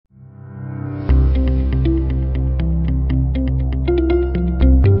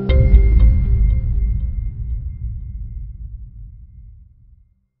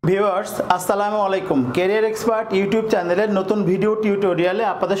Viewers আসসালামু আলাইকুম career expert YouTube চ্যানেলের নতুন ভিডিও টিউটোরিয়ালে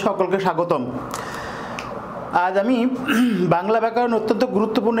আপনাদের সকলকে স্বাগতম। আজ আমি বাংলা ব্যাকরণ অত্যন্ত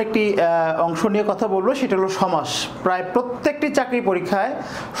গুরুত্বপূর্ণ একটি অংশ নিয়ে কথা বলবো, সেটা হলো সমাস। প্রায় প্রত্যেকটি চাকরি পরীক্ষায়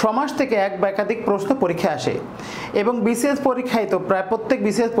সমাস থেকে এক বা একাধিক প্রশ্ন পরীক্ষায় আসে এবং বিসিএস পরীক্ষায় তো প্রায় প্রত্যেক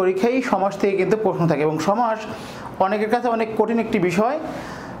বিসিএস পরীক্ষায় সমাস থেকে কিন্তু প্রশ্ন থাকে এবং সমাস অনেকের কাছে অনেক কঠিন একটি বিষয়।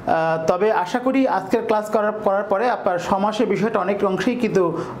 তবে আশা করি আজকের ক্লাস করার পরে আপনার সমাসের বিষয়টা অনেক অংশেই কিন্তু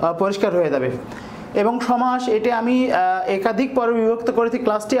পরিষ্কার হয়ে যাবে। এবং সমাস এটা আমি একাধিক পর্বে বিভক্ত করেছি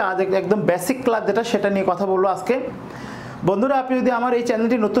ক্লাসটি। আজ একদম বেসিক ক্লাস যেটা, সেটা নিয়ে কথা বলবো আজকে। বন্ধুরা, আপনি যদি আমার এই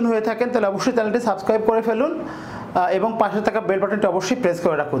চ্যানেলটি নতুন হয়ে থাকেন তাহলে অবশ্যই চ্যানেলটি সাবস্ক্রাইব করে ফেলুন এবং পাশে থাকা বেল বাটনটি অবশ্যই প্রেস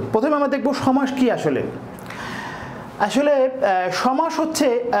করে রাখুন। প্রথমে আমরা দেখব সমাস কি। আসলে সমাস হচ্ছে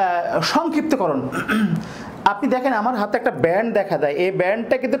সংক্ষিপ্তকরণ। আপনি দেখেন আমার হাতে একটা ব্যান্ড দেখা যায়, এই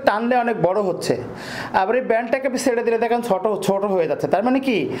ব্যান্ডটা কিন্তু টানলে অনেক বড় হচ্ছে, আবার এই ব্যান্ডটাকে আপনি ছেড়ে দিলে দেখেন ছোট হয়ে যাচ্ছে। তার মানে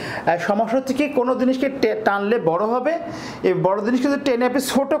কি, সমস্যা হচ্ছে কি, কোনো জিনিসকে টানলে বড় হবে, এই বড় জিনিসকে যদি টেনে আপনি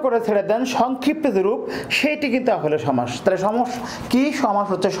ছোট করে ছেড়ে দেন সংক্ষিপ্ত রূপ, সেইটি কিন্তু আসলে সমাস। তাহলে সমাস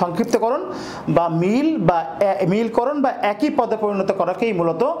হচ্ছে সংক্ষিপ্তকরণ বা মিলকরণ বা একই পদে পরিণত করাকেই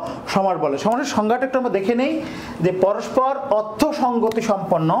মূলত সমাস বলে। সমাসের সংজ্ঞাটা একটু আমরা দেখে নেই যে পরস্পর অর্থসঙ্গতি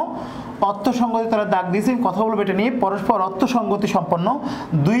সম্পন্ন, অর্থসঙ্গতি তারা দাগ দিয়েছে, কথা বলবো এটা নিয়ে। পরস্পর অর্থসঙ্গতি সম্পন্ন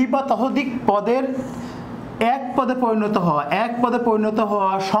দুই বা ততোধিক পদের এক পদে পরিণত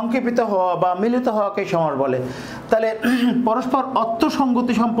হওয়া, সংক্ষেপিত হওয়া বা মিলিত হওয়াকে সমাস বলে। তাহলে পরস্পর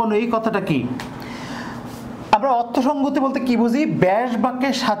অর্থসঙ্গতি সম্পন্ন এই কথাটা কি? আমরা অর্থসঙ্গতি বলতে কি বুঝি? ব্যাস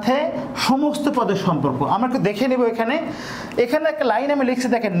বাক্যের সাথে সমস্ত পদের সম্পর্ক। আমরা একটু দেখে নেব। এখানে একটা লাইন আমি লিখছি,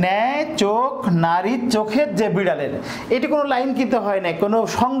 দেখেন, ন্যায় চোখ নারীর চোখের যে বিড়ালের। এটি কোনো লাইন কিন্তু হয় না, কোনো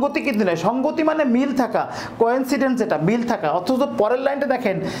সঙ্গতি কিন্তু নয়। সঙ্গতি মানে মিল থাকা, কোইন্সিডেন্স, এটা মিল থাকা। অথচ পরের লাইনটা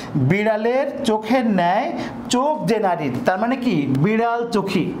দেখেন, বিড়ালের চোখের ন্যায় চোখ যে নারীর, তার মানে কি বিড়াল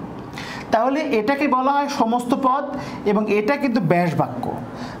চোখী। তাহলে এটাকে বলা হয় সমস্ত পদ এবং এটা কিন্তু ব্যাস বাক্য।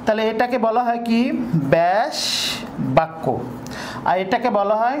 তাহলে এটাকে বলা হয় কি? ব্যাস বাক্য। আর এটাকে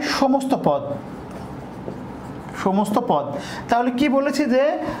বলা হয় সমস্ত পদ। তাহলে কি বলেছি যে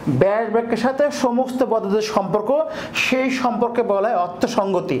ব্যাস বাক্যের সাথে সমস্ত পদের যে সম্পর্ক, সেই সম্পর্কে বলা হয়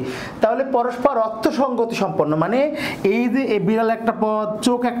অর্থসঙ্গতি। তাহলে পরস্পর অর্থসঙ্গতি সম্পন্ন মানে এই যে বিড়াল একটা পদ,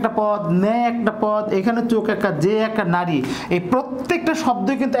 চোখ একটা পদ, ন্যায় একটা পদ, এখানে চোখ একটা, যে একটা নারী, এই প্রত্যেকটা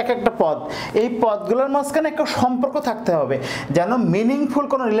শব্দই কিন্তু এক একটা পদ। এই পদগুলোর মাঝখানে একটা সম্পর্ক থাকতে হবে যেন মিনিংফুল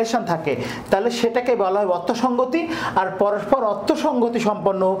কোনো রিলেশন থাকে, তাহলে সেটাকে বলা হয় অর্থসঙ্গতি। আর পরস্পর অর্থসঙ্গতি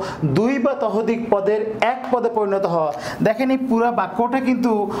সম্পন্ন দুই বা ততোধিক পদের এক পদে পরিণত হওয়া। দেখেন এই পুরো বাক্যটা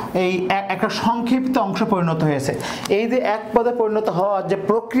কিন্তু এই একটা সংক্ষিপ্ত অংশ পরিণত হয়েছে। এই যে এক পদে পরিণত হওয়ার যে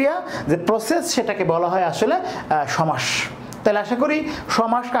প্রক্রিয়া, যে প্রসেস, সেটাকে বলা হয় আসলে সমাস। তাহলে আশা করি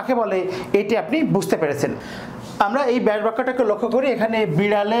সমাস কাকে বলে এটি আপনি বুঝতে পেরেছেন। আমরা এই ব্যাস বাক্যটাকে লক্ষ্য করি। এখানে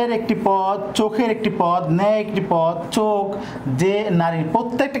বিড়ালের একটি পদ, চোখের একটি পদ, ন্যায় একটি পদ, চোখ যে নারীর,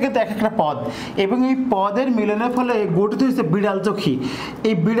 প্রত্যেকটা কিন্তু এক একটা পদ এবং এই পদের মিলনের ফলে গঠিত হয়েছে বিড়াল চোখী।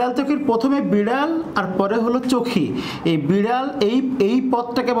 এই বিড়াল চোখীর প্রথমে বিড়াল আর পরে হলো চোখী। এই বিড়াল এই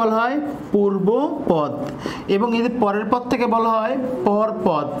পদটাকে বলা হয় পূর্ব পদ এবং এই যে পরের পদটাকে বলা হয় পর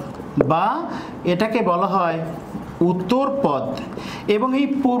পদ বা এটাকে বলা হয় উত্তর পদ। এবং এই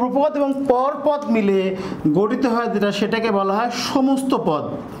পূর্বপদ এবং পরপদ মিলে গঠিত হয় যেটা, সেটাকে বলা হয় সমস্ত পদ।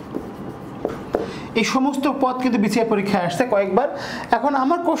 এই সমস্ত পদ কিন্তু বিসিএস পরীক্ষায় আসছে কয়েকবার। এখন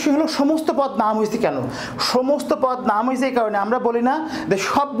আমার কোশ্চেন হলো, সমস্ত পদ নাম হয়েছে কেন? সমস্ত পদ নাম হয়েছে এই কারণে, আমরা বলি না যে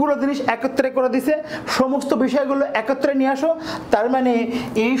সবগুলো জিনিস একত্রে করে দিছে, সমস্ত বিষয়গুলো একত্রে নিয়ে আসো। তার মানে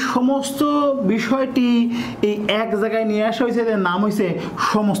এই সমস্ত বিষয়টি এই এক জায়গায় নিয়ে আসা হয়েছে, এর নাম হয়েছে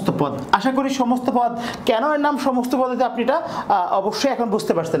সমস্ত পদ। আশা করি সমস্ত পদ কেন এর নাম সমস্ত পদ হয়েছে আপনি এটা অবশ্যই এখন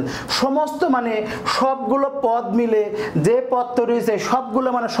বুঝতে পারছেন। সমস্ত মানে সবগুলো পদ মিলে যে পদ তৈরি হয়েছে, সবগুলো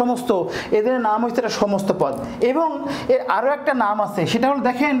মানে সমস্ত, এদের নাম হয়েছে সমস্ত পদ। এবং এর আরো একটা নাম আছে, সেটা হলো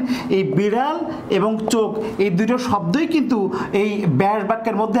দেখেন, এই বিড়াল এবং চোখ এই দুটো শব্দই কিন্তু এই ব্যাস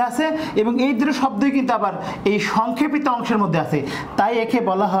বাক্যের মধ্যে আছে এবং এই দুটো শব্দই কিন্তু আবার এই সংক্ষেপিত অংশের মধ্যে আছে। তাই একে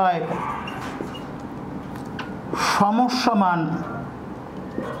বলা হয় সমসমান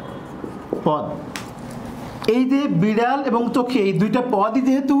পদ। এই যে বিড়াল এবং চোখে এই দুইটা পদই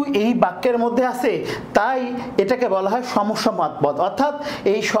যেহেতু এই বাক্যের মধ্যে আছে, তাই এটাকে বলা হয় সমসমান পদ। অর্থাৎ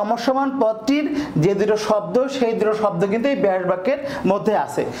এই সমসমান পদটির যে দুটো শব্দ, সেই দুটো শব্দ কিন্তু এই ব্যাস বাক্যের মধ্যে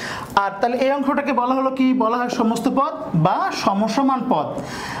আছে। আর তাহলে এই অংশটাকে বলা হলো কি? বলা হয় সমস্ত পদ বা সমসমান পদ।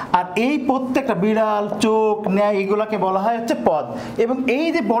 আর এই প্রত্যেকটা বিড়াল, চোখ, ন্যায়, এগুলোকে বলা হয় হচ্ছে পদ। এবং এই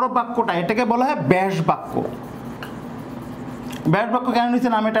যে বড় বাক্যটা, এটাকে বলা হয় ব্যাস বাক্য। ব্যাস বাক্য কেন নিচ্ছে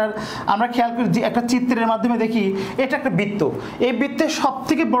নাম এটার, আমরা খেয়াল করি যে একটা চিত্রের মাধ্যমে দেখি এটা একটা বৃত্ত, এই বৃত্তের সব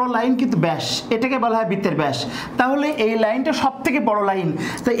থেকে বড় লাইন কিন্তু ব্যাস, এটাকে বলা হয় বৃত্তের ব্যাস। তাহলে এই লাইনটা সব থেকে বড় লাইন,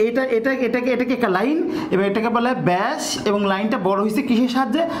 তো এটাকে একটা লাইন এবং এটাকে বলা হয় ব্যাস, এবং লাইনটা বড় হয়েছে কিসের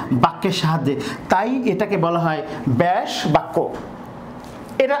সাহায্যে? বাক্যের সাহায্যে, তাই এটাকে বলা হয় ব্যাস বাক্য।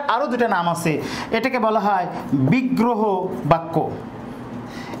 এটা আরও দুটা নাম আছে, এটাকে বলা হয় বিগ্রহ বাক্য,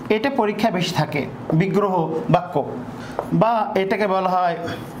 এটা পরীক্ষা বেশি থাকে, বিগ্রহ বাক্য, বা এটাকে বলা হয়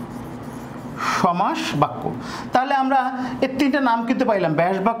সমাস বাক্য। তাহলে আমরা এর তিনটা নাম কিন্তু পাইলাম,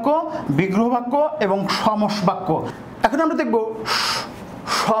 ব্যাস বাক্য, বিগ্রহ বাক্য এবং সমাস বাক্য। এখন আমরা দেখব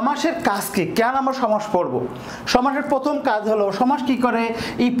সমাসের কাজ কি, কেন আমরা সমাস পড়ব। সমাসের প্রথম কাজ হলো, সমাস কি করে?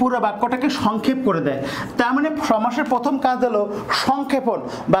 এই পুরো বাক্যটাকে সংক্ষেপ করে দেয়। তার মানে সমাসের প্রথম কাজ হলো সংক্ষেপণ,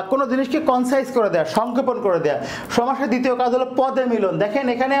 বা কোনো জিনিসকে কনসাইজ করে দেয়া, সংক্ষেপণ করে দেয়া। সমাসের দ্বিতীয় কাজ হলো পদের মিলন। দেখেন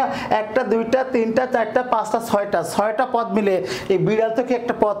এখানে একটা, দুইটা, তিনটা, চারটা, পাঁচটা, ছয়টা পদ মিলে এই বিড়াল থেকে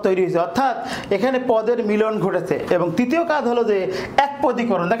একটা পদ তৈরি হয়েছে, অর্থাৎ এখানে পদের মিলন ঘটেছে। এবং তৃতীয় কাজ হলো যে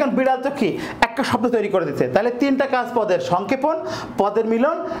একপদীকরণ। দেখেন বিড়াল তো কি একটা শব্দ তৈরি করে দিচ্ছে, তাহলে তিনটা কাজ পদের: সংক্ষেপণ, পদের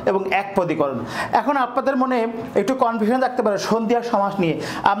মিলন এবং একপদীকরণ। এখন আপনাদের মনে একটু কনফিউশন থাকতে পারে সন্ধি আর সমাস নিয়ে।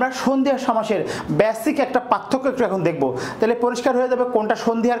 আমরা সন্ধি আর সমাসের বেসিক একটা পার্থক্য একটু এখন দেখব, তাহলে পরিষ্কার হয়ে যাবে কোনটা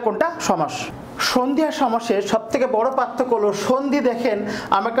সন্ধি আর কোনটা সমাস। সন্ধি আর সমাসের সব থেকে বড় পার্থক্য হলো, সন্ধি দেখেন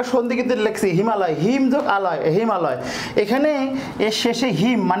আমরা একটা সন্ধি কিন্তু লিখছি হিমালয়, হিম যোগ আলয়, হিমালয়। এখানে এর শেষে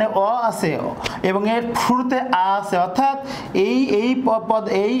হিম মানে অ আছে এবং এর শুরুতে আ আছে, অর্থাৎ পদ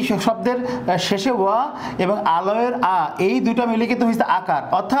এই শব্দের শেষে অ এবং আলয়ের আ, এই দুটো মিলে কিন্তু হয়েছে আকার,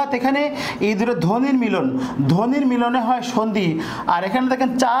 অর্থাৎ এখানে এই দুটো ধ্বনির মিলন, ধ্বনির মিলনে হয় সন্ধি। আর এখানে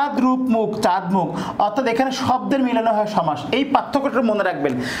দেখেন চাঁদ রূপ মুখ, চাঁদ মুখ, অর্থাৎ এখানে শব্দের মিলনে হয় সমাস। এই পার্থক্যটা মনে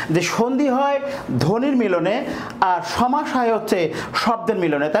রাখবেন যে সন্ধি হয় ধ্বনির মিলনে আর সমাস হয় হচ্ছে শব্দের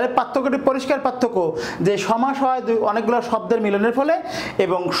মিলনে। তাহলে পার্থক্যটি পরিষ্কার পার্থক্য, যে সমাস হয় অনেকগুলো শব্দের মিলনের ফলে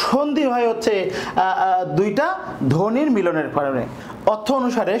এবং সন্ধি হয় হচ্ছে দুইটা ধ্বনির মিলনের কারণে। অর্থ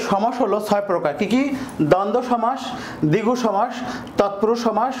অনুসারে সমাস হলো 6 প্রকার। কি কি? দ্বন্দ্ব সমাস, দ্বিগু সমাস, তৎপুরুষ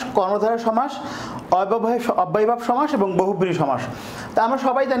সমাস, কর্মধারয় সমাস, অব্যয়ভাব সমাস এবং বহুব্রীহি সমাস। তা আমরা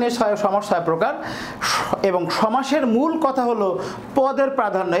সবাই জানি সমাস 6 প্রকার। এবং সমাসের মূল কথা হলো পদের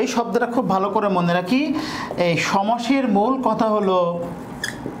প্রাধান্য। এই শব্দটা খুব ভালো করে মনে রাখি, এই সমাসের মূল কথা হলো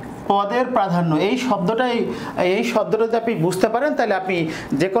পদের প্রাধান্য। এই শব্দটা যদি আপনি বুঝতে পারেন তাহলে আপনি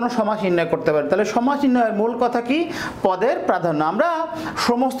যে কোনো সমাস নির্ণয় করতে পারেন। তাহলে সমাস নির্ণয়ের মূল কথা কি? পদের প্রাধান্য। আমরা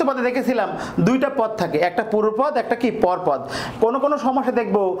সমস্ত পদে দেখেছিলাম দুইটা পদ থাকে, একটা পূর্বপদ, একটা কি পরপদ। কোনো কোনো সমাসে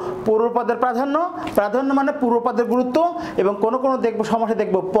দেখব পূর্বপদের প্রাধান্য, প্রাধান্য মানে পূর্বপদের গুরুত্ব, এবং কোনো কোনো সমাসে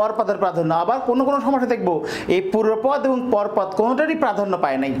দেখব পরপদের প্রাধান্য। আবার কোনো কোনো সমাসে দেখব এই পূর্বপদ এবং পরপদ কোনোটারই প্রাধান্য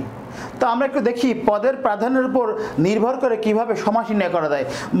পায় নাই। তো আমরা একটু দেখি পদের প্রাধান্যের উপর নির্ভর করে কিভাবে সমাস নির্ণয় করা যায়।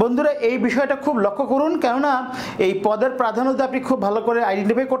 বন্ধুরা এই বিষয়টা খুব লক্ষ্য করুন, কেননা এই পদের প্রাধান্য যদি আপনি খুব ভালো করে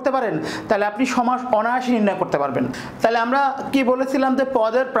আইডেন্টিফাই করতে পারেন তাহলে আপনি সমাস অনায়াসে নির্ণয় করতে পারবেন। তাহলে আমরা কি বলেছিলাম যে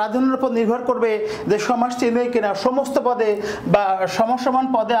পদের প্রাধান্যের উপর নির্ভর করবে যে সমাস চিহ্ন কিনা। সমস্ত পদে বা সমসমান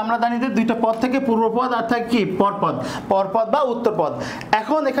পদে আমরা জানি যে দুইটা পদ থেকে পূর্বপদ আর থাকে কি পরপদ, পরপদ বা উত্তরপদ।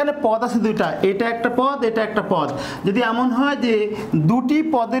 এখন এখানে পদ আছে দুইটা, এটা একটা পদ, এটা একটা পদ। যদি এমন হয় যে দুটি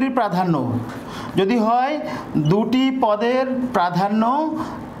পদেরই প্রাধান্য, যদি হয় দুটি পদের প্রাধান্য,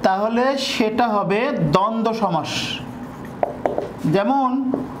 তাহলে সেটা হবে দ্বন্দ্ব সমাস। যেমন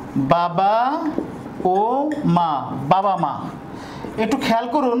বাবা ও মা, বাবা মা। একটু খেয়াল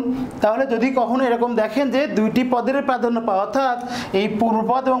করুন, তাহলে যদি কখনো এরকম দেখেন যে দুইটি পদের প্রাধান্য পাওয়া, অর্থাৎ এই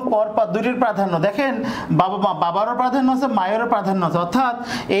পূর্বপদ এবং পরপদ দুটির প্রাধান্য, দেখেন বাবা মা, বাবারও প্রাধান্য আছে, মায়েরও প্রাধান্য আছে, অর্থাৎ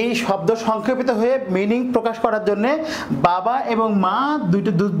এই শব্দ সংক্ষেপিত হয়ে মিনিং প্রকাশ করার জন্য বাবা এবং মা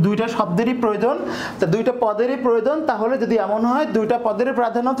দুইটা শব্দেরই প্রয়োজন, তা দুইটা পদেরই প্রয়োজন। তাহলে যদি এমন হয় দুইটা পদেরই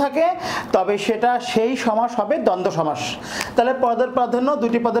প্রাধান্য থাকে তবে সেটা সেই সমাস হবে দ্বন্দ্ব সমাস। তাহলে পদের প্রাধান্য,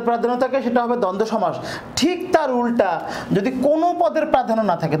 দুটি পদের প্রাধান্য থাকে, সেটা হবে দ্বন্দ্ব সমাস। ঠিক তার উল্টা, যদি কোনো পদের প্রাধান্য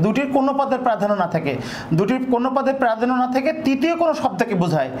না থাকে, দুটির কোনো পদের প্রাধান্য না থাকে, দুটির কোনো পদের প্রাধান্য না থাকে তৃতীয় কোনো শব্দকে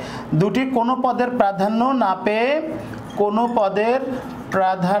বোঝায়। দুটির কোনো পদের প্রাধান্য না পেয়ে, কোনো পদের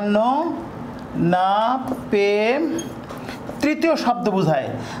প্রাধান্য না পেয়ে তৃতীয় শব্দ বোঝায়,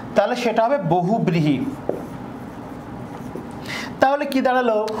 তাহলে সেটা হবে বহুব্রীহি। তাহলে কি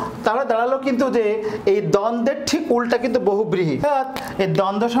দাঁড়ালো? তাহলে দাঁড়ালো কিন্তু যে এই দ্বন্দ্বের ঠিক উল্টা কিন্তু বহুব্রীহি। এই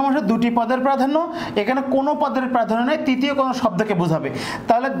দ্বন্দ্ব সমাসে দুটি পদের প্রাধান্য, এখানে কোনো পদের প্রাধান্য নেই, তৃতীয় কোনো শব্দকে বোঝাবে।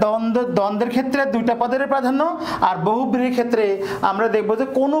 তাহলে দ্বন্দ্বের ক্ষেত্রে দুইটা পদের প্রাধান্য, আর বহুব্রীহির ক্ষেত্রে আমরা দেখবো যে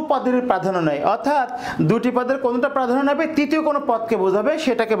কোনো পদের প্রাধান্য নেই, অর্থাৎ দুটি পদের কোনোটা প্রাধান্য নেবে, তৃতীয় কোনো পদকে বোঝাবে,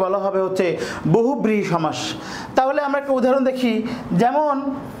 সেটাকে বলা হবে হচ্ছে বহুব্রীহি সমাস। তাহলে আমরা একটা উদাহরণ দেখি, যেমন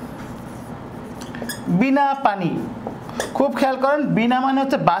বিনা পানি। খুব খেয়াল করেন, বিনা মানে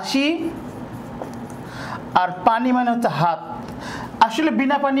হচ্ছে বাঁশি আর পানি মানে হচ্ছে হাত। আসলে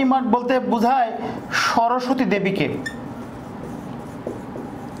বিনা পানি মঠ বলতে বোঝায় সরস্বতী দেবীকে।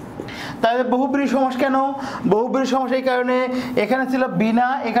 তাহলে বহুব্রীহি সমাস কেন? বহুব্রীহি সমাস এই কারণে এখানে ছিল বিনা,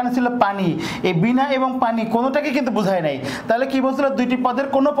 এখানে ছিল পানি। এই বিনা এবং পানি কোনোটাকে কিন্তু বোঝায় নাই। তাহলে কি বলছিল? দুইটি পদের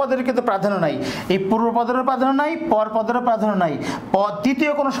কোনো পদের কিন্তু প্রাধান্য নাই। এই পূর্ব পদেরও প্রাধান্য নাই, পর পদেরও প্রাধান্য নাই,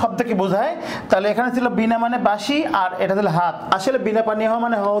 তৃতীয় কোনো শব্দকে বোঝায়। তাহলে এখানে ছিল বিনা মানে বাঁশি, আর এটা ছিল হাত। আসলে বিনা পানি হওয়া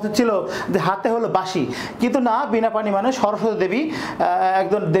মানে হওয়া উচিত ছিল যে হাতে হলো বাঁশি, কিন্তু না, বিনা পানি মানে সরস্বতী দেবী,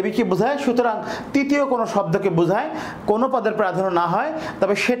 একজন দেবীকে বোঝায়। সুতরাং তৃতীয় কোনো শব্দকে বোঝায়, কোনো পদের প্রাধান্য না হয়,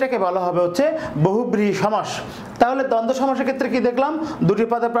 তবে সেটাকে বলা হবে হচ্ছে বহুব্রীহি সমাস। তাহলে দ্বন্দ্ব সমাসের ক্ষেত্রে কি দেখলাম? দুটি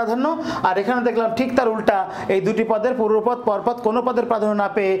পদের প্রাধান্য, আর এখানে দেখলাম ঠিক তার উল্টা, এই দুটি পদের পূর্বপদ পরপদ কোনো পদের প্রাধান্য না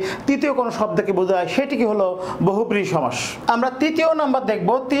পেয়ে তৃতীয় কোনো শব্দকে বোঝায়, সেটিকে হলো বহুব্রীহি সমাস। আমরা তৃতীয় নাম্বার দেখব,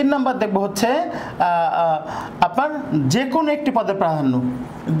 3 নাম্বার দেখব হচ্ছে আপনার যে কোনো একটি পদের প্রাধান্য।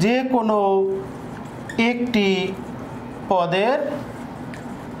 যে কোনো একটি পদের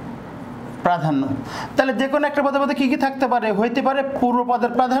প্রাধান্য। তাহলে যে কোনো একটা পদের মধ্যে কী কী থাকতে পারে? হইতে পারে পূর্ব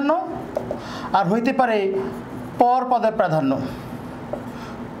পদের প্রাধান্য, আর হইতে পারে পর পদের প্রাধান্য।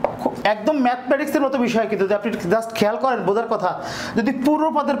 একদম ম্যাথমেটিক্সের মতো বিষয়, কিন্তু যদি আপনি জাস্ট খেয়াল করেন বোঝার কথা। যদি পূর্ব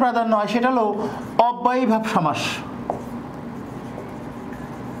পদের প্রাধান্য হয় সেটা হলো অব্যয়ীভাব সমাস,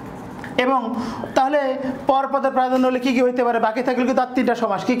 এবং তাহলে পর পদের প্রাধান্য হলে কী কী হইতে পারে? বাকি থাকলে কিন্তু তার 3টা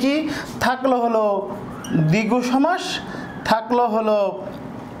সমাস। কী কী থাকলো? হলো দ্বিগু সমাস, থাকলো হলো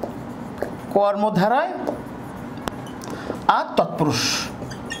কর্মধারায়, আর তৎপুরুষ।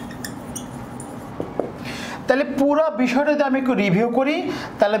 তাহলে পুরো বিষয়টা যদি আমি একটু রিভিউ করি,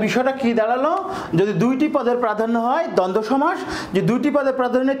 তাহলে বিষয়টা কি দাঁড়ালো? যদি দুইটি পদের প্রাধান্য হয় দ্বন্দ্ব সমাস, যে দুইটি পদের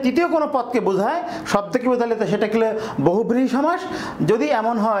প্রাধান্যে তৃতীয় কোনো পদকে বোঝায়, শব্দকে বোঝালে সেটা কি বহুব্রীহি সমাস। যদি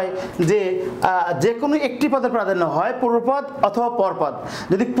এমন হয় যে যে কোনো একটি পদের প্রাধান্য হয় পূর্বপদ অথবা পরপদ,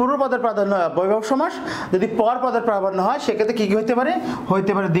 যদি পূর্ব পদের প্রাধান্য হয় বৈভব সমাস, যদি পর পদের প্রাধান্য হয় সেক্ষেত্রে কী কী হইতে পারে?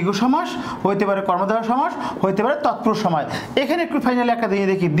 হইতে পারে দ্বিগু সমাস, হইতে পারে কর্মধারয় সমাস, হইতে পারে তৎপুরুষ সমাস। এখানে একটু ফাইনালি একটা দিয়ে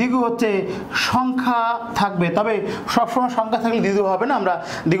দেখি, দ্বিগু হচ্ছে সংখ্যা থাকবে, তবে সবসময় সংখ্যা থাকলে দ্বিগু হবে না। আমরা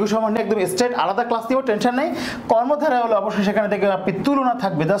দ্বিগু সমাস নিয়ে একদম স্ট্রেট আলাদা ক্লাস দিব, টেনশন নেই। কর্মধারায় হলে অবশ্যই সেখানে দেখবেন আপনি তুলনা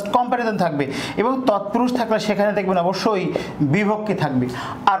থাকবে, জাস্ট কম্প্যারিজন থাকবে, এবং তৎপুরুষ থাকলে সেখানে দেখবেন অবশ্যই বিভক্তি থাকবে।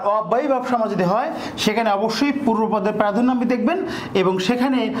 আর অব্যয়ীভাব সমাস যদি হয় সেখানে অবশ্যই পূর্বপদের প্রাধান্য আপনি দেখবেন, এবং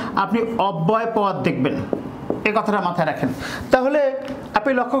সেখানে আপনি অব্যয় পদ দেখবেন। এই কথাটা মাথায় রাখেন। তাহলে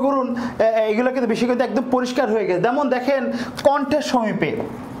আপনি লক্ষ্য করুন, এগুলো কিন্তু বেশি কিন্তু একদম পরিষ্কার হয়ে গেছে। যেমন দেখেন কণ্ঠের সমীপে,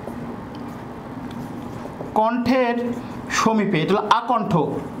 কণ্ঠের সমীপে এটা হলো আকণ্ঠ।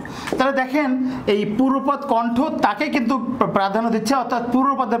 তাহলে দেখেন এই পূর্বপদ কণ্ঠ তাকে কিন্তু প্রাধান্য দিচ্ছে, অর্থাৎ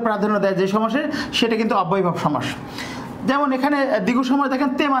পূর্বপদের প্রাধান্য দেয় যে সমাসের, সেটা কিন্তু অব্যয়ীভাব সমাস। যেমন এখানে দ্বিগু সমাস দেখেন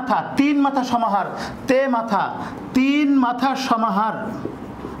তে মাথা, 3 মাথা সমাহার, তে মাথা 3 মাথা সমাহার,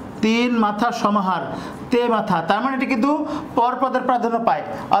 3 মাথা সমাহার, তে মাথা। তার মানে এটি কিন্তু পরপদের প্রাধান্য পায়,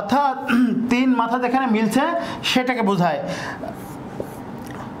 অর্থাৎ 3 মাথা যেখানে মিলছে সেটাকে বোঝায়।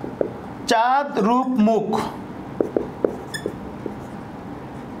 চাঁদ রূপ মুখ,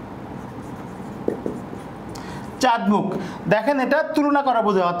 চাঁদ মুখ, দেখেন এটা তুলনা করা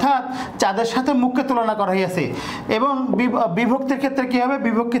বোঝায়, অর্থাৎ চাঁদের সাথে মুখকে তুলনা করা হয়েছে। এবং বিভক্তির ক্ষেত্রে কী হবে?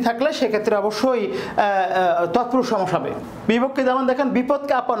 বিভক্তি থাকলে সেক্ষেত্রে অবশ্যই তৎপুরুষ সমাস হবে। বিভক্তি যেমন দেখেন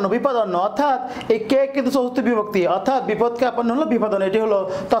বিপদকে আপন্ন, বিপদন্ন, অর্থাৎ এই কে কিন্তু চতুর্থ বিভক্তি, অর্থাৎ বিপদকে আপন্ন হলো বিপদন্ন, এটি হলো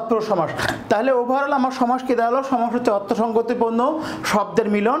তৎপুরুষ সমাস। তাহলে ওভারঅল আমার সমাস কী দাঁড়ালো? সমাস হচ্ছে অর্থসঙ্গতিপূর্ণ শব্দের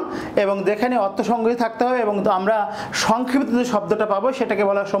মিলন, এবং যেখানে অর্থসঙ্গতি থাকতে হবে, এবং আমরা সংক্ষিপ্ত যে শব্দটা পাবো সেটাকে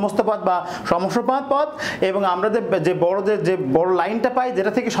বলা হয় সমস্ত পদ বা সমস্যপাদ পদ। এবং আমরা যে বড় লাইনটা পাই,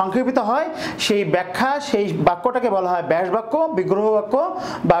 যেটা থেকে সংক্ষেপিত হয়, সেই ব্যাখ্যা, সেই বাক্যটাকে বলা হয় ব্যাস বাক্য, বিগ্রহ বাক্য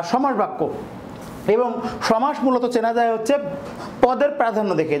বা সমাস বাক্য। এবং সমাস মূলত চেনা যায় হচ্ছে পদের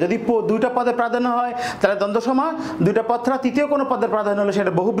প্রাধান্য দেখে। যদি দুইটা পদের প্রাধান্য হয় তাহলে দ্বন্দ্ব সমাস, দুইটা পদ ছাড়া তৃতীয় কোনো পদের প্রাধান্য হলে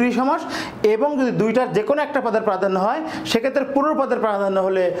সেটা বহুব্রীহি সমাস, এবং যদি দুইটার যে কোনো একটা পদের প্রাধান্য হয় সেক্ষেত্রে পূর্ব পদের প্রাধান্য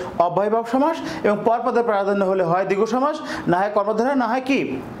হলে অব্যয়ীভাব সমাস, এবং পর পদের প্রাধান্য হলে হয় দ্বিগু সমাস, না হয় কর্মধারা, না হয় কি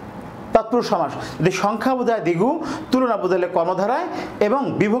তৎপুরুষ সমাস। যদি সংখ্যা বোঝায় দ্বিগু, তুলনা বোঝালে কর্মধারায়, এবং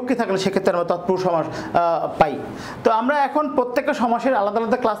বিভক্তি থাকলে সেক্ষেত্রে আমরা তৎপুরুষ সমাস পাই। তো আমরা এখন প্রত্যেকটা সমাসের আলাদা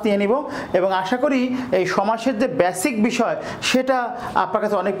আলাদা ক্লাস নিয়ে নিব, এবং আশা করি এই সমাসের যে বেসিক বিষয় সেটা আপনার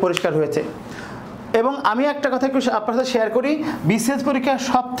কাছে অনেক পরিষ্কার হয়েছে। এবং আমি একটা কথা একটু আপনার সাথে শেয়ার করি, বিশেষ পরীক্ষা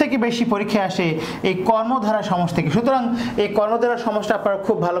সব থেকে বেশি পরীক্ষায় আসে এই কর্মধারা সমাস থেকে। সুতরাং এই কর্মধারা সমাসটা আপনারা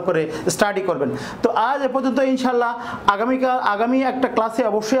খুব ভালো করে স্টাডি করবেন। তো আজ এ পর্যন্ত, ইনশাল্লাহ আগামী একটা ক্লাসে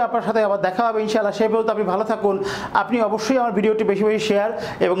অবশ্যই আপনার সাথে আবার দেখা হবে ইনশাল্লাহ। সেই পর্যন্ত আপনি ভালো থাকুন। আপনি অবশ্যই আমার ভিডিওটি বেশি বেশি শেয়ার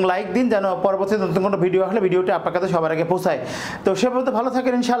এবং লাইক দিন, যেন পরবর্তী নতুন কোনো ভিডিও আসলে ভিডিওটি আপনার কাছে সবার আগে পৌঁছায়। তো সে পর্যন্ত ভালো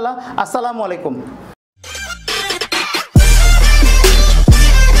থাকেন ইনশাল্লাহ। আসসালামু আলাইকুম।